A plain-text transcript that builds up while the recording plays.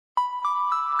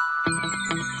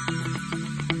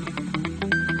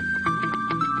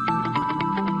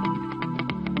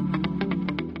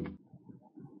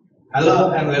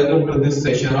Hello and welcome to this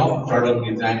session of product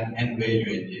design and value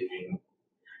engineering.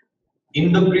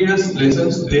 In the previous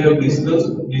lessons, we have discussed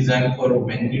design for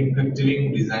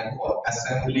manufacturing, design for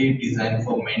assembly, design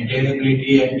for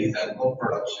maintainability, and design for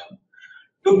production.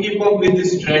 To keep up with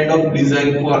this trend of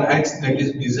design for X, that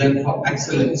is design for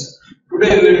excellence,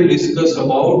 today we will discuss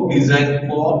about design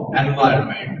for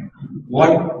environment.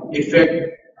 What effect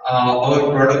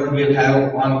our product will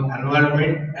have on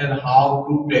environment and how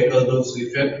to tackle those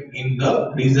effects in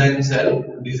the design stage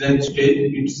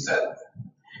itself.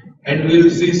 And we will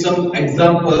see some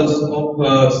examples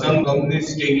of some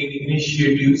companies taking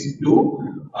initiatives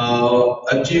to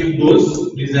achieve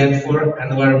those design for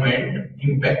environment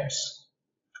impacts.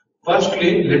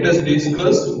 Firstly, let us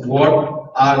discuss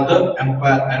what are the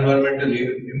environmental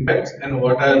impacts and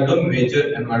what are the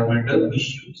major environmental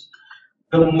issues.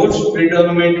 The most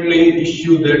predominantly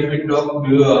issue that we talk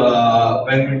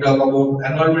when we talk about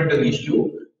environmental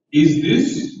issue is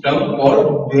this term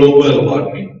called global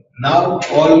warming. Now,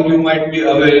 all you might be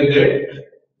aware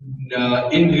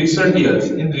that in recent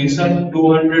years, in recent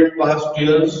 200 past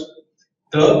years,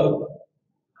 the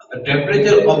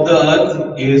temperature of the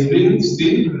Earth has been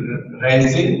still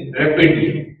rising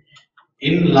rapidly.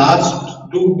 In last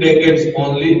 2 decades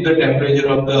only, the temperature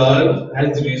of the Earth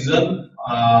has risen.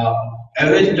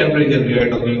 Average temperature we are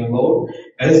talking about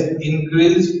has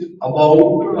increased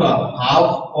about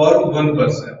half or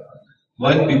 1%,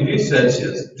 1 degree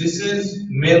Celsius. This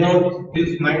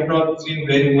might not seem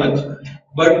very much,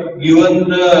 but given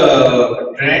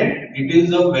the trend, it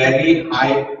is a very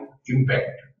high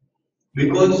impact.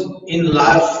 Because in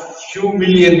last few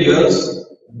million years,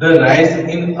 the rise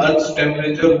in Earth's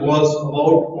temperature was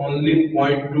about only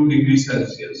 0.2 degrees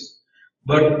Celsius.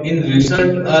 But in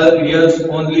recent years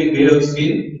only we have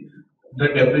seen the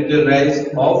temperature rise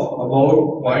of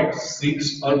about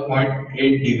 0.6 or 0.8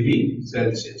 degree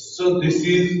Celsius. So this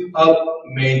is a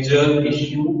major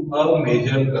issue, a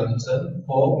major concern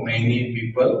for many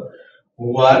people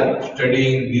who are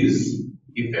studying these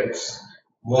effects,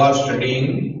 who are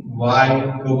studying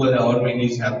why global warming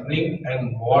is happening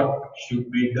and what should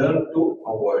be done to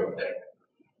avoid that.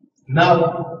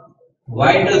 Now,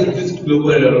 why does this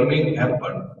global warming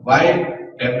happen? Why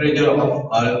temperature of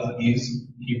Earth is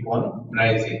keep on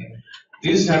rising?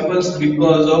 This happens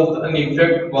because of an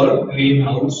effect called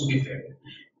greenhouse effect,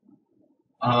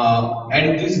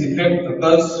 and this effect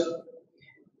occurs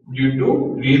due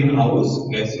to greenhouse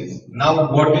gases.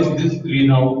 Now, what is this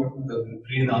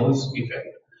greenhouse effect?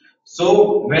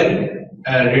 So, when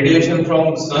radiation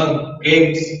from sun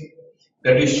comes,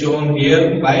 that is shown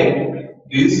here by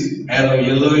this arrow,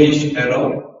 yellowish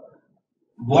arrow,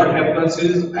 what happens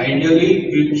is ideally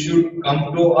it should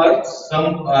come to Earth,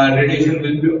 some radiation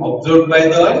will be absorbed by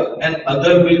the Earth and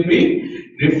other will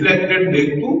be reflected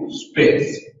back to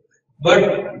space.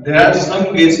 But there are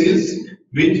some gases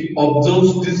which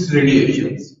absorb these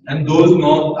radiations and those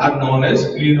are known as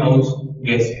greenhouse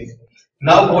gases.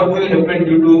 Now what will happen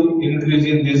due to increase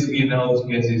in these greenhouse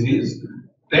gases is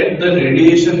that the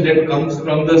radiation that comes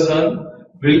from the sun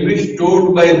will be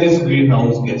stored by these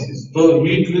greenhouse gases. So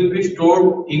heat will be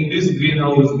stored in these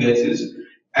greenhouse gases,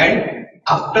 and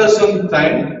after some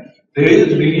time they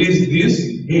will release this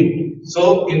heat.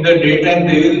 So in the daytime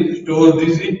they will store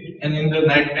this heat, and in the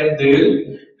night time they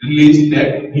will release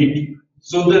that heat.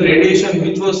 So the radiation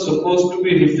which was supposed to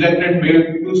be reflected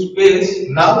back to space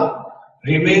now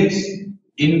remains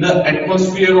in the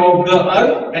atmosphere of the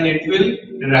Earth, and it will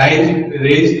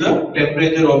raise the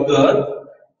temperature of the Earth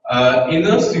in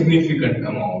a significant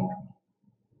amount,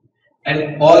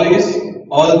 and all this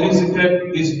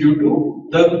effect is due to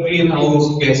the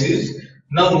greenhouse gases.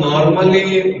 Now,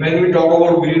 normally when we talk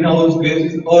about greenhouse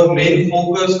gases, our main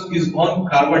focus is on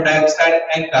carbon dioxide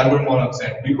and carbon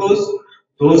monoxide because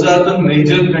those are the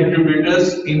major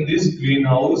contributors in this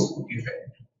greenhouse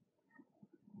effect.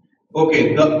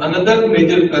 Okay, another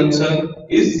major concern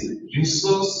is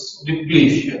resource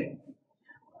depletion.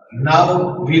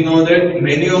 Now we know that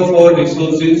many of our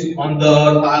resources on the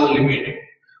Earth are limited.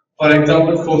 For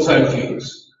example, fossil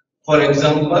fuels. For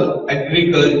example,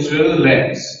 agricultural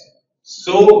lands.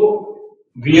 So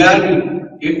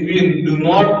if we do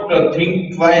not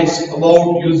think twice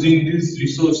about using these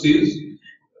resources,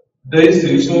 this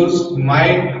resource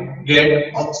might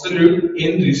get obsolete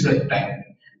in recent time.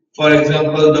 For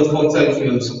example, the fossil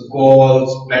fuels,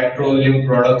 coal, petroleum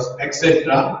products,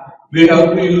 etc. We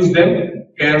have to use them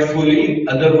carefully,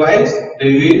 otherwise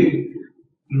they will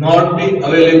not be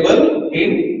available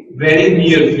in very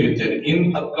near future,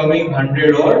 in upcoming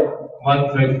 100 or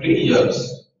 150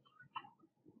 years.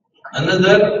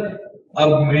 Another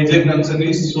a major concern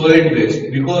is solid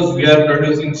waste, because we are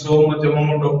producing so much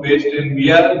amount of waste and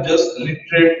we are just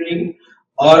littering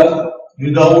or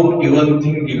without even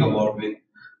thinking about it.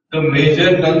 The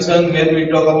major concern when we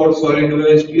talk about solid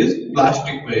waste is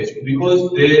plastic waste,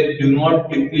 because they do not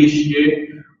depreciate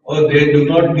or they do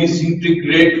not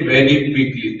disintegrate very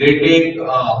quickly. They take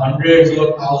hundreds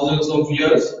or thousands of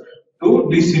years to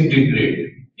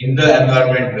disintegrate in the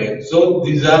environment way. So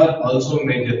these are also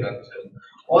major concerns.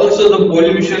 Also, the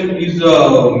pollution is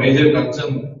a major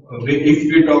concern.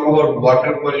 If we talk about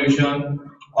water pollution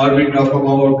or we talk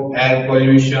about air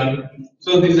pollution,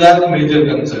 so these are major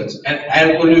concerns. And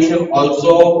air pollution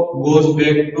also goes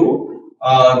back to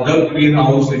the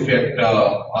greenhouse effect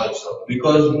also,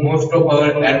 because most of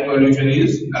our air pollution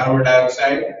is carbon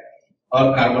dioxide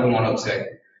or carbon monoxide.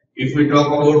 If we talk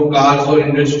about cars or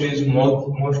industries,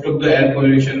 most of the air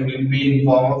pollution will be in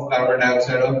form of carbon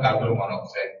dioxide or carbon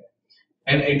monoxide,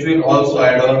 and it will also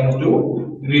add on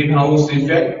to greenhouse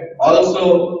effect.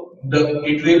 Also,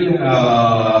 it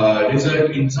will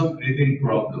result in some breathing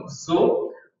problems.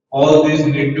 So all these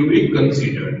need to be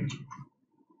considered.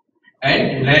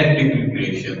 And land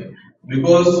degradation,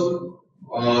 because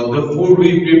the food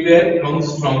we prepare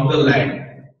comes from the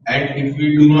land, and if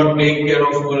we do not take care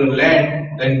of our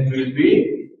land, then it will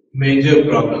be major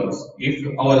problems. If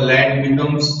our land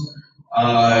becomes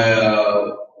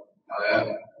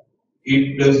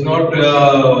it does not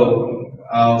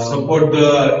support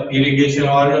the irrigation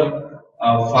or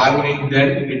farming,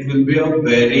 then it will be a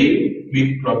very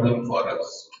big problem for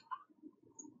us.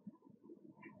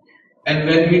 And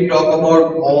when we talk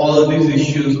about all these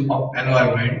issues of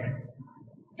environment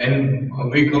and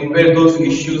we compare those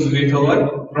issues with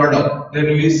our product, then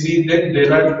we see that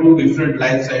there are two different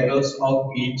life cycles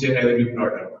of each and every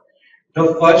product.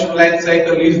 The first life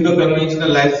cycle is the conventional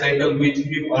life cycle, which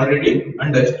we already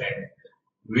understand,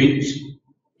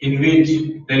 in which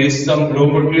there is some raw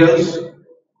materials,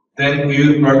 then we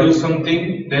will produce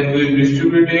something, then we will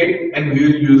distribute it, and we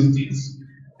will use these.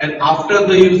 And after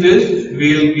the uses,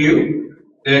 we will give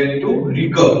that to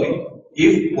recovery,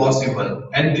 if possible.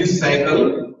 And this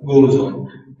cycle goes on: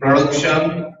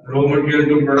 production, raw material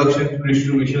to production, to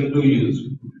distribution, to use.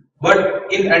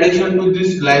 But in addition to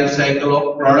this life cycle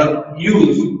of product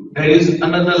use, there is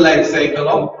another life cycle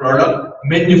of product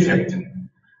manufacturing,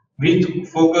 which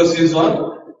focuses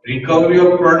on recovery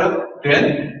of product,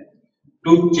 then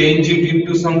to change it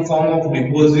into some form of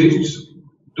deposits,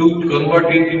 to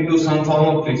convert it into some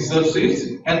form of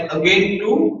resources, and again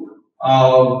to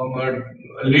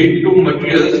lead to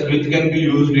materials which can be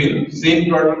used in same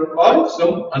product or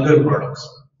some other products.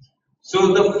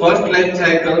 So the first life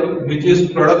cycle, which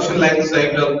is production life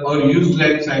cycle or use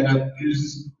life cycle,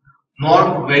 is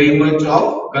not very much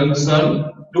of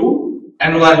concern to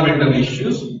environmental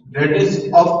issues. That is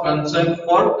of concern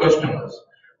for customers.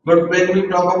 But when we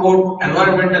talk about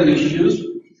environmental issues,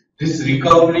 this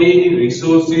recovery,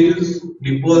 resources,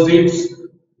 deposits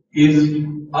is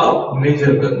a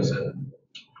major concern.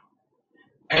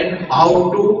 And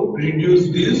how to reduce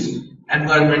this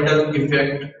environmental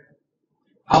effect?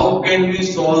 How can we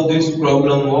solve this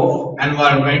problem of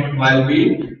environment while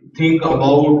we think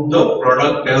about the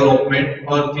product development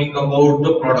or think about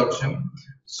the production?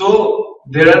 So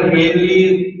there are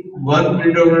mainly one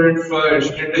predominant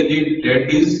strategy that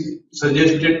is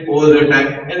suggested all the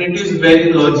time, and it is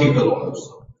very logical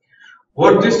also.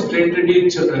 What this strategy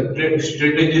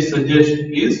suggests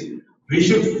is we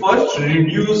should first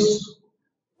reduce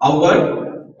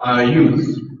our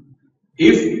use.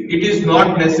 If it is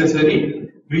not necessary,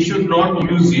 we should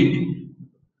not use it.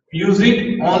 Use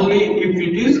it only if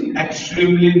it is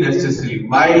extremely necessary.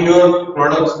 Buy your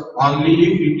products only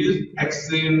if it is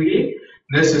extremely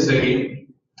necessary.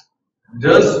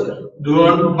 Just do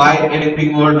not buy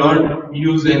anything or don't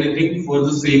use anything for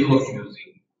the sake of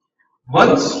using.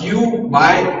 Once you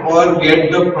buy or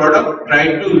get the product, try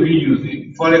to reuse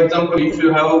it. For example, if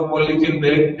you have a polythene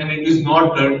bag and it is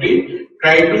not dirty,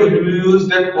 try to reuse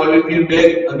that polythene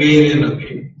bag again and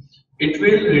again. It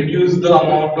will reduce the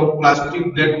amount of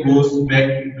plastic that goes back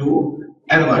into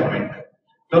environment.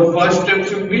 The first step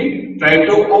should be try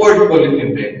to avoid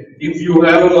polythene bag. If you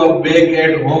have a bag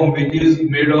at home which is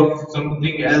made of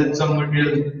something else, some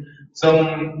material,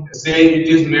 some say it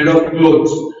is made of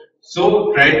clothes,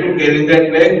 so try to carry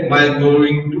that bag while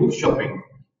going to shopping.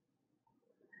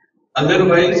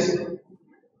 Otherwise,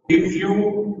 if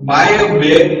you buy a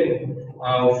bag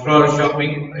for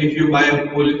shopping, if you buy a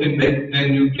polythene bag,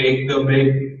 then you take the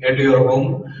bag at your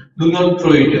home. Do not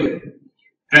throw it away.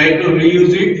 Try to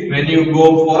reuse it when you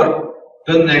go for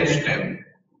the next step.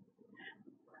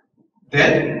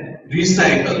 Then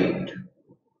recycle it.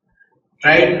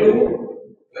 Try to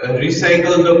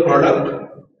recycle the product.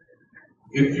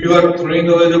 If you are throwing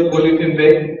away the polythene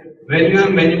bag, when you are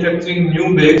manufacturing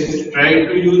new bags, try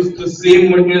to use the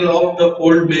same material of the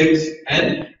old bags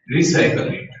and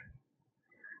recycle it.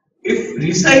 If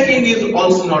recycling is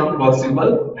also not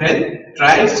possible, then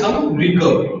try some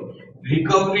recovery.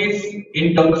 Recovery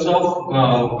in terms of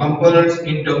components,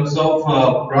 in terms of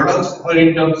products, or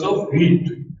in terms of heat.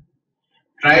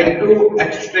 Try to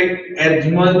extract as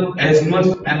much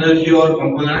energy or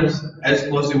components as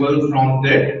possible from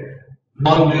that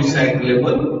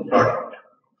non-recyclable product.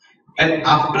 And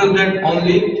after that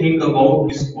only think about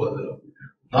disposal.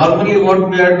 Normally what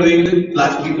we are doing with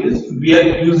plastic is we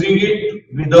are using it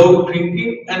without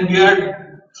thinking and we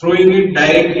are throwing it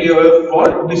directly away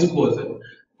for disposal.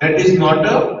 That is not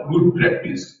a good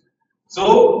practice.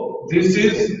 So this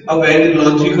is a very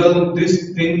logical,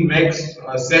 this thing makes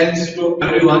sense to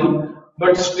everyone,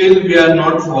 but still we are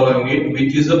not following it,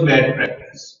 which is a bad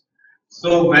practice.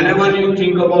 So whenever you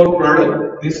think about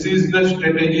product, this is the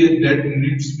strategy that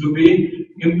needs to be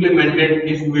implemented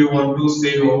if we want to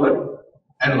save our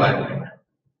environment.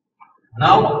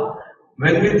 Now,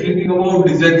 when we are thinking about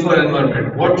design for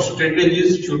environment, what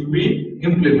strategies should be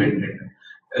implemented?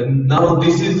 And now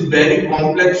this is very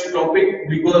complex topic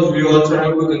because we also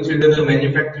have to consider the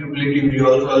manufacturability, we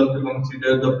also have to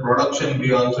consider the production,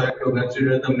 we also have to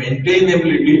consider the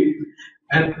maintainability,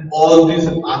 and all these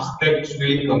aspects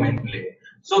will come in play.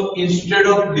 So instead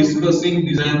of discussing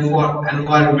design for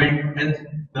environment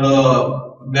and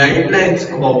the guidelines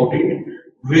about it,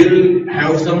 we'll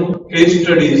have some case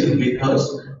studies with us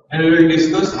and we will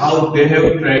discuss how they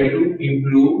have tried to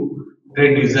improve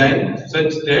their design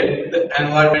such that the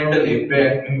environmental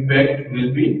impact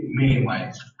will be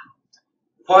minimized.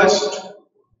 First,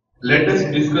 let us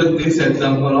discuss this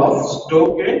example of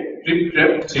stock a trip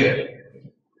trap chair.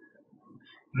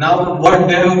 Now what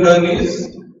they have done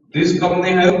is, this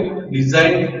company have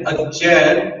designed a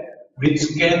chair which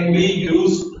can be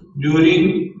used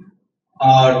during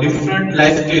different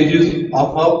life stages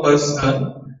of a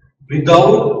person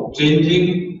without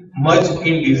changing much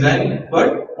in design,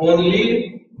 but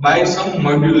only by some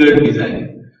modular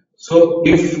design. So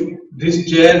if this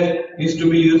chair is to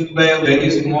be used by a very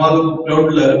small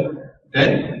toddler,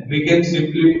 then we can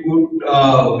simply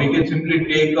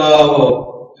take a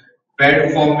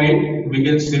pad from it, we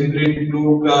can simply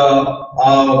do a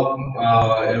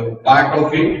part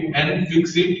of it and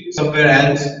fix it somewhere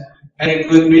else, and it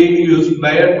will be used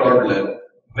by a toddler.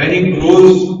 When it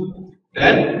grows,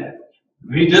 then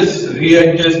we just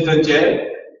readjust the chair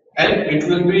and it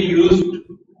will be used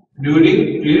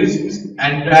during its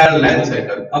entire life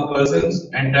cycle, a person's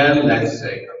entire life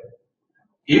cycle.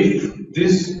 If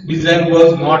this design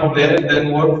was not there,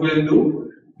 then what we'll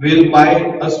do? We'll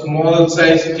buy a small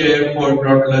size chair for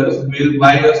toddlers, we'll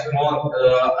buy a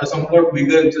somewhat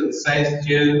bigger size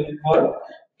chair for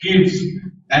kids,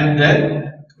 and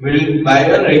then we'll buy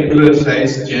a regular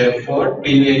size chair for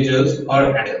teenagers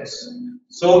or adults.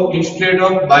 So instead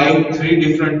of buying 3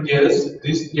 different chairs,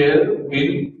 this chair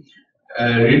will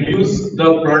reduce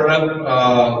the product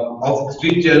of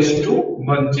 3 chairs to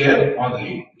 1 chair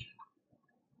only.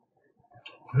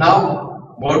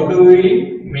 Now, what do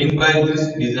we mean by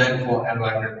this design for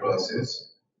environment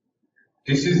process?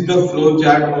 This is the flow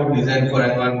chart of design for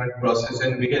environment process,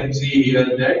 and we can see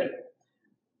here that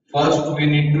first we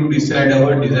need to decide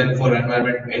our design for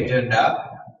environment agenda.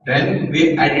 Then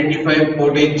we identify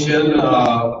potential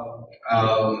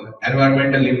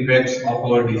environmental impacts of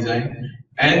our design,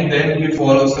 and then we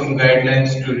follow some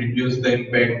guidelines to reduce the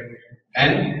impact,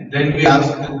 and then we ask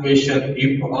the question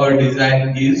if our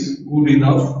design is good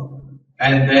enough,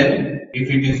 and then if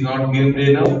it is not good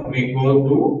enough, we go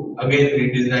to again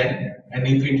redesign, and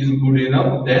if it is good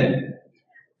enough, then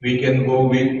we can go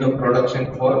with the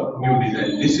production for new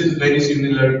design. This is very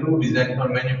similar to design for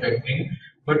manufacturing,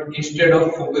 but instead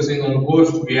of focusing on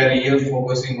cost, we are here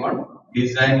focusing on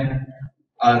design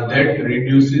that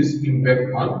reduces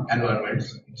impact on environment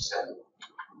itself.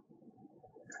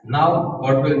 Now,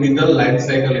 what will be the life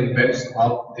cycle impacts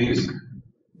of this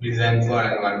design for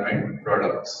environment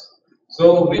products?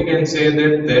 So we can say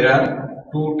that there are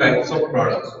 2 types of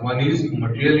products. One is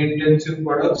material intensive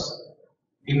products.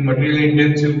 In material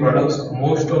intensive products,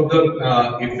 most of the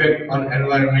effect on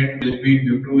environment will be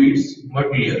due to its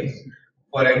materials.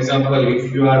 For example,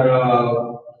 if you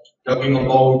are talking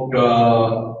about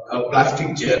a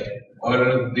plastic chair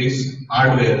or this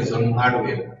hardware, some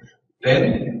hardware,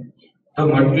 then the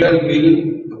material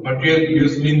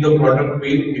used in the product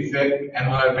will affect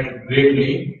environment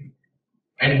greatly,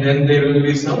 and then there will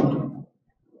be some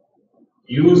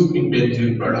use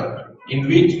intensive product in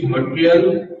which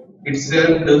material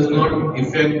itself does not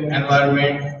affect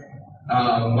environment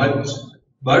much,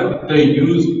 but the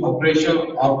use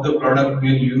operation of the product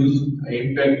will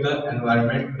impact the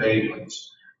environment very much.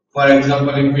 For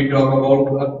example, if we talk about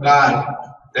a car,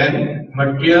 then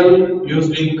material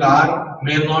used in car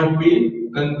may not be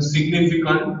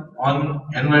significant on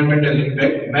environmental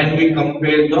impact when we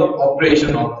compare the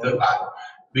operation of the car,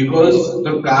 because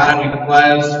the car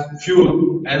requires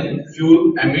fuel and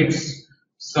fuel emits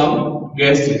some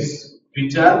gases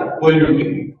which are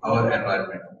polluting our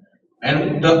environment,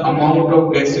 and the amount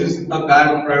of gases a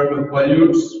car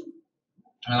pollutes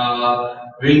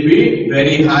will be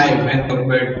very high when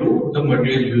compared to the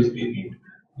material used in it.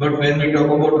 But when we talk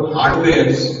about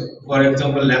hardwares, for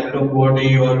example laptop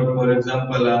body, or for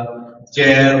example a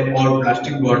chair or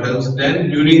plastic bottles,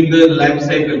 then during the life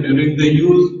cycle, during the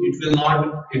use, it will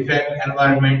not affect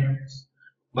environment,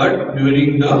 but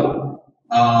during the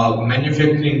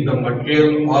manufacturing, the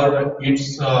material or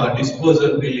its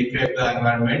disposal will affect the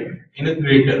environment in a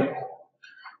greater amount.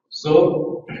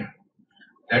 So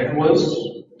that was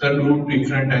the two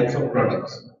different types of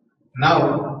products.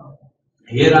 Now,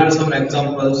 here are some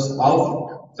examples of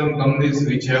some companies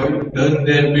which have done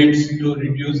their bits to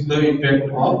reduce the effect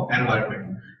of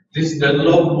environment. These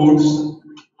developed goods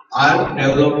are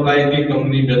developed by the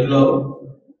company Dunlop,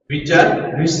 which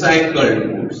are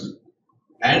recycled goods,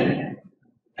 and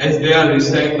as they are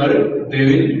recycled, they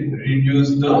will reduce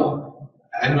the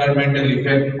environmental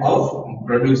effect of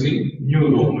producing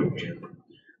new raw material.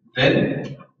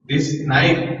 Then this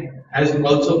knife has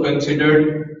also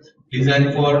considered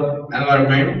design for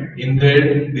environment in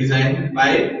their design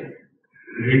by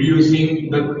reducing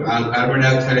the carbon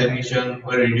dioxide emission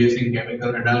or reducing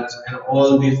chemical reducts, and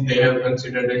all these they have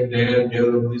considered, and they have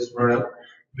developed this product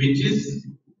which is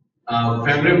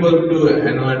favorable to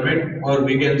environment, or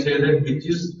we can say that which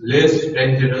is less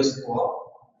dangerous for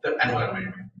the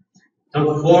environment. The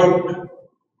Ford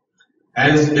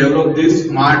has developed this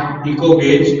smart eco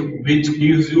gauge which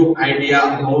gives you idea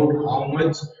about how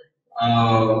much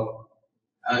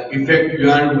effect you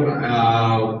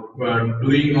are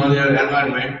doing on your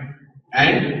environment,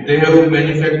 and they have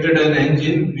manufactured an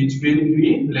engine which will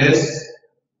be less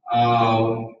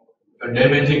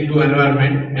damaging to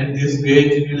environment, and this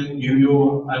gauge will give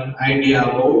you an idea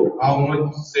about how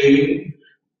much saving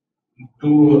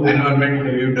to environment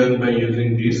have you done by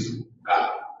using this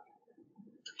car.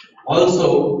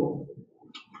 Also,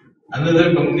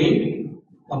 another company,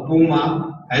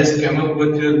 Puma, has come up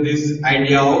with this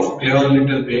idea of clever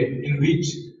little bag, in which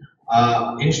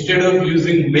instead of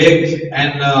using bags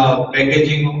and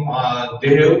packaging,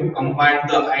 they have combined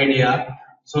the idea.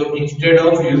 So instead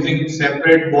of using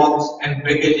separate box and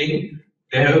packaging,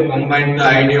 they have combined the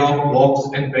idea of box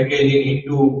and packaging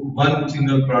into one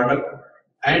single product,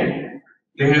 and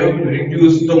they have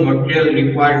reduced the material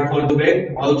required for the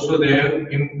bag. Also, they have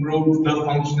improved the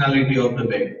functionality of the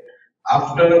bag.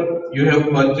 After you have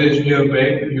purchased your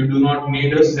bag, you do not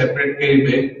need a separate carry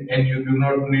bag, and you do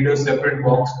not need a separate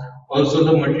box. Also,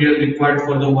 the material required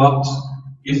for the box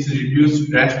is reduced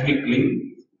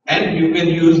drastically, and you can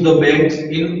use the bags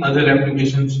in other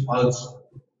applications also.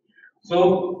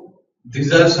 So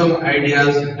these are some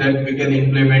ideas that we can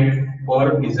implement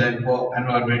for design for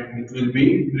environment. It will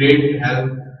be great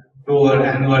help to our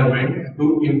environment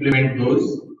to implement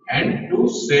those and to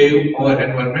save our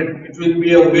environment. It will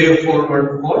be a way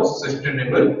forward for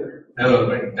sustainable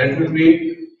development. That will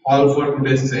be all for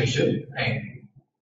today's session. Thank you.